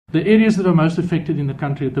The areas that are most affected in the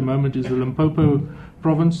country at the moment is the Limpopo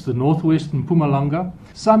province, the northwest and Mpumalanga,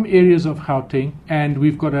 some areas of Gauteng, and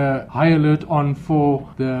we've got a high alert on for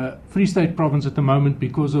the Free State province at the moment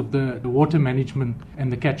because of the water management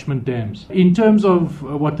and the catchment dams. In terms of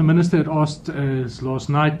what the Minister had asked us last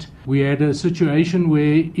night, we had a situation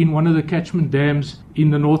where in one of the catchment dams in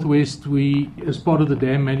the northwest, as part of the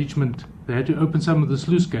dam management, they had to open some of the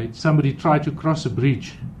sluice gates. Somebody tried to cross a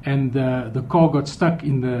breach and the car got stuck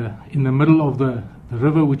in the middle of the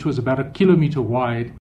river, which was about 1 kilometer wide.